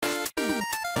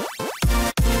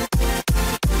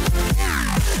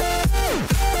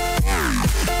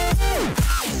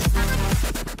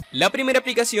La primera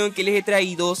aplicación que les he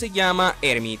traído se llama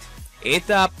Hermit.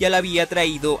 Esta app ya la había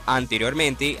traído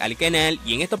anteriormente al canal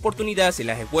y en esta oportunidad se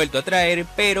las he vuelto a traer,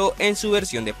 pero en su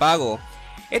versión de pago.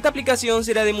 Esta aplicación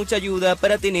será de mucha ayuda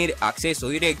para tener acceso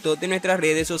directo de nuestras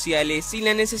redes sociales sin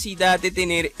la necesidad de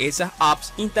tener esas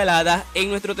apps instaladas en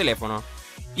nuestro teléfono.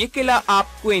 Y es que la app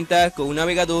cuenta con un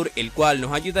navegador el cual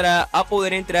nos ayudará a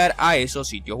poder entrar a esos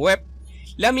sitios web.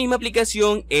 La misma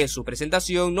aplicación en su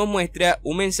presentación nos muestra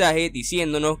un mensaje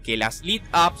diciéndonos que las Lead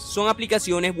Apps son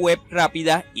aplicaciones web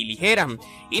rápidas y ligeras,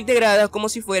 integradas como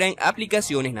si fueran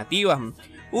aplicaciones nativas.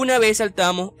 Una vez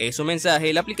saltamos esos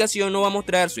mensajes, la aplicación nos va a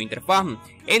mostrar su interfaz,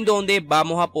 en donde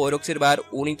vamos a poder observar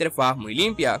una interfaz muy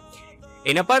limpia.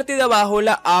 En la parte de abajo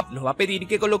la app nos va a pedir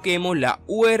que coloquemos la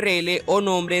URL o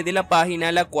nombre de la página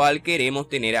a la cual queremos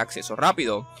tener acceso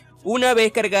rápido. Una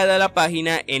vez cargada la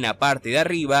página, en la parte de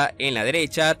arriba, en la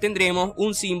derecha, tendremos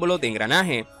un símbolo de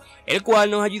engranaje, el cual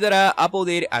nos ayudará a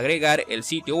poder agregar el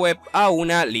sitio web a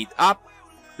una Lead App.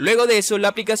 Luego de eso, la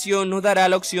aplicación nos dará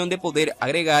la opción de poder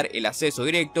agregar el acceso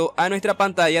directo a nuestra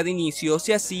pantalla de inicio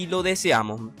si así lo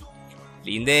deseamos.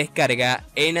 Link de descarga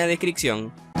en la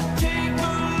descripción.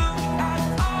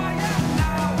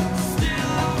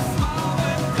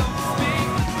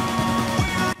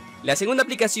 La segunda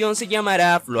aplicación se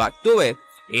llamará FloatTube.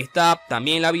 Esta app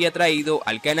también la había traído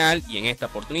al canal y en esta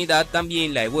oportunidad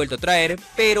también la he vuelto a traer,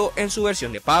 pero en su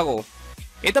versión de pago.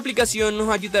 Esta aplicación nos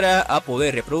ayudará a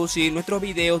poder reproducir nuestros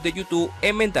videos de YouTube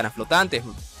en ventanas flotantes.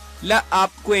 La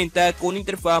app cuenta con una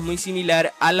interfaz muy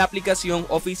similar a la aplicación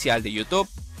oficial de YouTube.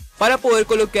 Para poder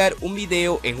colocar un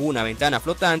video en una ventana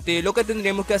flotante, lo que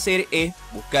tendremos que hacer es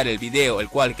buscar el video el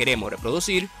cual queremos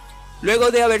reproducir.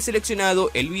 Luego de haber seleccionado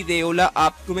el video, la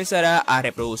app comenzará a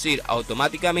reproducir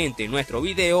automáticamente nuestro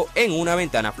video en una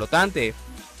ventana flotante.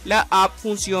 La app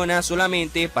funciona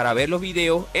solamente para ver los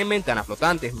videos en ventanas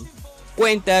flotantes.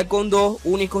 Cuenta con dos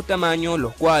únicos tamaños,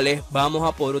 los cuales vamos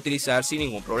a poder utilizar sin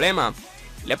ningún problema.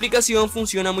 La aplicación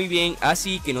funciona muy bien,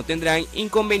 así que no tendrán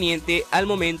inconveniente al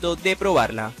momento de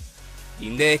probarla.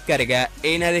 Link de descarga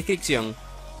en la descripción.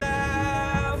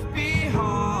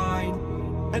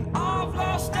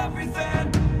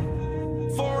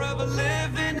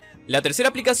 La tercera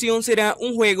aplicación será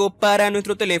un juego para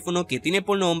nuestro teléfono que tiene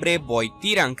por nombre Void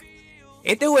Tyrant.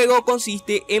 Este juego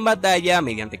consiste en batalla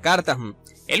mediante cartas.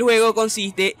 El juego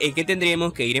consiste en que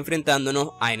tendremos que ir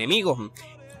enfrentándonos a enemigos.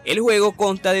 El juego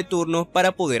consta de turnos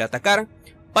para poder atacar.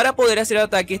 Para poder hacer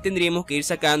ataques tendremos que ir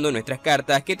sacando nuestras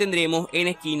cartas que tendremos en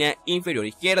la esquina inferior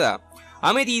izquierda.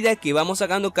 A medida que vamos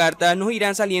sacando cartas nos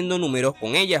irán saliendo números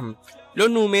con ellas. Los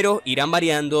números irán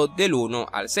variando del 1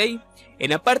 al 6. En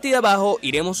la parte de abajo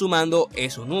iremos sumando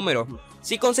esos números.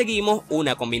 Si conseguimos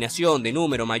una combinación de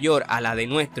número mayor a la de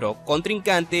nuestro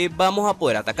contrincante, vamos a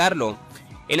poder atacarlo.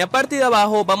 En la parte de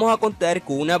abajo vamos a contar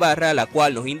con una barra la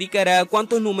cual nos indicará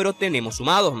cuántos números tenemos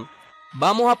sumados.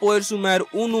 Vamos a poder sumar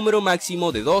un número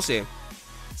máximo de 12.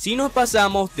 Si nos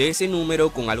pasamos de ese número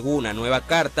con alguna nueva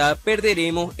carta,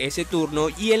 perderemos ese turno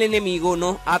y el enemigo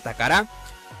nos atacará.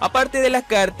 Aparte de las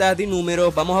cartas de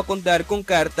números, vamos a contar con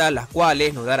cartas las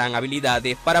cuales nos darán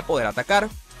habilidades para poder atacar.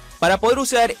 Para poder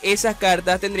usar esas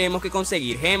cartas tendremos que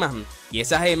conseguir gemas, y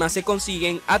esas gemas se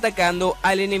consiguen atacando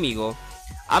al enemigo.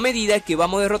 A medida que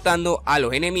vamos derrotando a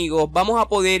los enemigos, vamos a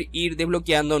poder ir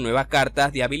desbloqueando nuevas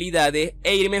cartas de habilidades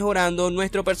e ir mejorando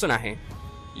nuestro personaje.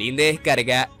 Link de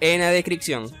descarga en la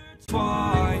descripción.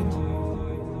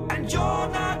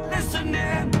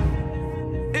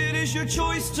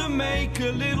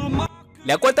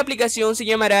 La cuarta aplicación se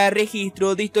llamará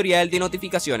Registro de Historial de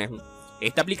Notificaciones.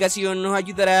 Esta aplicación nos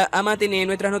ayudará a mantener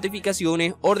nuestras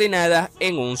notificaciones ordenadas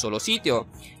en un solo sitio.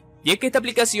 Y es que esta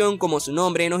aplicación, como su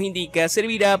nombre nos indica,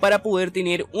 servirá para poder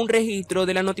tener un registro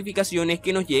de las notificaciones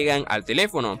que nos llegan al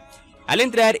teléfono. Al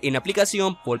entrar en la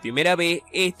aplicación por primera vez,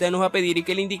 esta nos va a pedir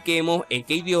que le indiquemos en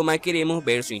qué idioma queremos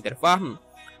ver su interfaz.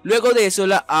 Luego de eso,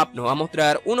 la app nos va a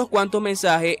mostrar unos cuantos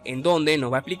mensajes en donde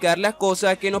nos va a explicar las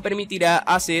cosas que nos permitirá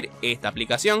hacer esta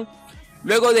aplicación.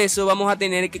 Luego de eso vamos a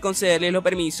tener que concederle los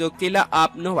permisos que la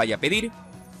app nos vaya a pedir.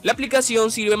 La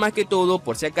aplicación sirve más que todo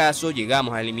por si acaso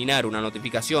llegamos a eliminar una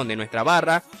notificación de nuestra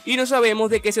barra y no sabemos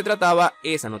de qué se trataba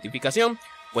esa notificación.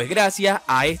 Pues gracias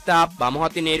a esta app vamos a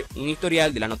tener un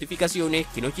historial de las notificaciones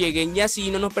que nos lleguen y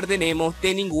así no nos perderemos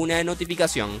de ninguna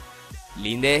notificación.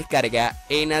 Link de descarga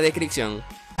en la descripción.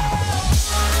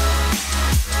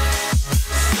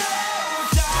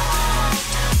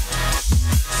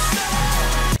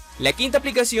 La quinta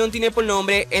aplicación tiene por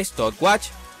nombre Stopwatch.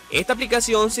 Esta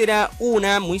aplicación será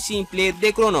una muy simple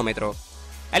de cronómetro.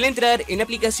 Al entrar en la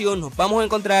aplicación nos vamos a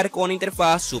encontrar con una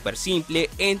interfaz súper simple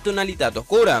en tonalidad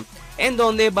oscura. en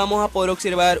donde vamos a poder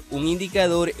observar un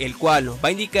indicador el cual nos va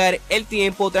a indicar el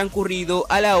tiempo transcurrido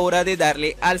a la hora de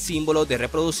darle al símbolo de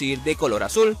reproducir de color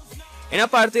azul. En la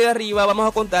parte de arriba vamos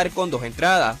a contar con dos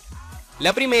entradas.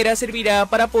 La primera servirá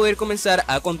para poder comenzar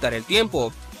a contar el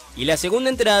tiempo y la segunda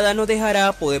entrada nos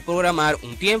dejará poder programar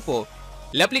un tiempo.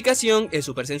 La aplicación es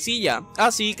súper sencilla,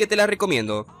 así que te la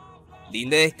recomiendo. Link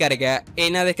de descarga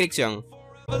en la descripción.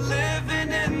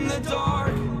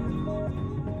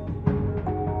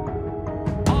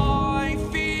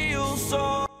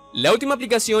 La última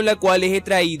aplicación la cual les he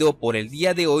traído por el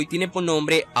día de hoy tiene por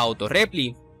nombre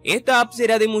AutoReply. Esta app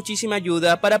será de muchísima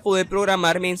ayuda para poder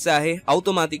programar mensajes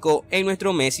automáticos en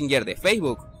nuestro Messenger de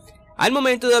Facebook. Al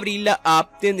momento de abrir la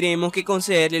app tendremos que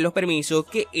concederle los permisos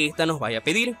que ésta nos vaya a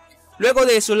pedir. Luego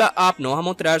de eso la app nos va a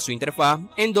mostrar su interfaz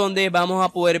en donde vamos a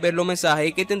poder ver los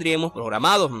mensajes que tendremos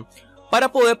programados.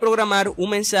 Para poder programar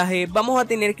un mensaje vamos a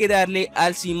tener que darle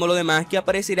al símbolo de más que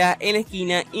aparecerá en la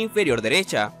esquina inferior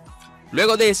derecha.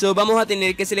 Luego de eso vamos a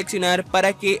tener que seleccionar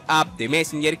para qué app de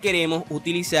Messenger queremos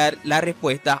utilizar las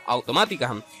respuestas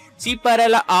automáticas. Si para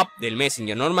la app del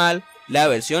Messenger normal, la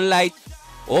versión Lite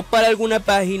o para alguna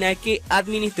página que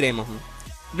administremos.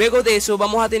 Luego de eso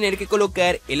vamos a tener que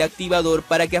colocar el activador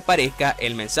para que aparezca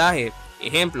el mensaje.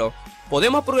 Ejemplo,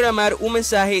 podemos programar un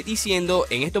mensaje diciendo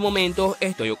en estos momentos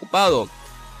estoy ocupado,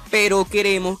 pero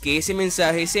queremos que ese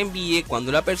mensaje se envíe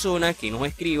cuando la persona que nos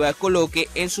escriba coloque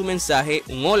en su mensaje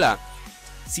un hola.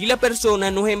 Si la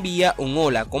persona nos envía un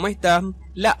hola, ¿cómo estás?,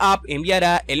 la app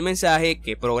enviará el mensaje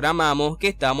que programamos que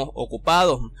estamos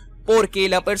ocupados, porque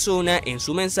la persona en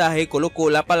su mensaje colocó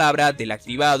la palabra del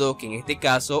activado, que en este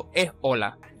caso es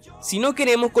hola. Si no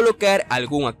queremos colocar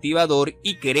algún activador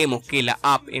y queremos que la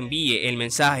app envíe el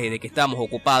mensaje de que estamos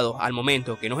ocupados al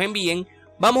momento que nos envíen,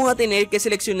 vamos a tener que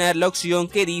seleccionar la opción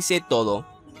que dice todo.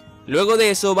 Luego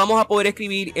de eso vamos a poder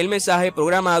escribir el mensaje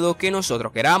programado que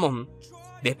nosotros queramos.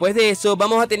 Después de eso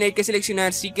vamos a tener que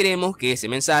seleccionar si queremos que ese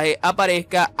mensaje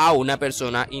aparezca a una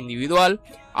persona individual,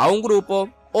 a un grupo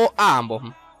o a ambos.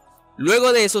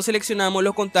 Luego de eso seleccionamos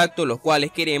los contactos los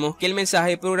cuales queremos que el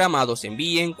mensaje programado se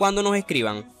envíen cuando nos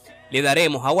escriban. Le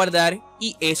daremos a guardar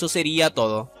y eso sería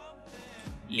todo.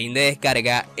 Link de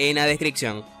descarga en la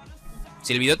descripción.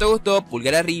 Si el video te gustó,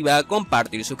 pulgar arriba,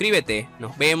 comparte y suscríbete.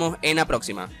 Nos vemos en la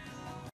próxima.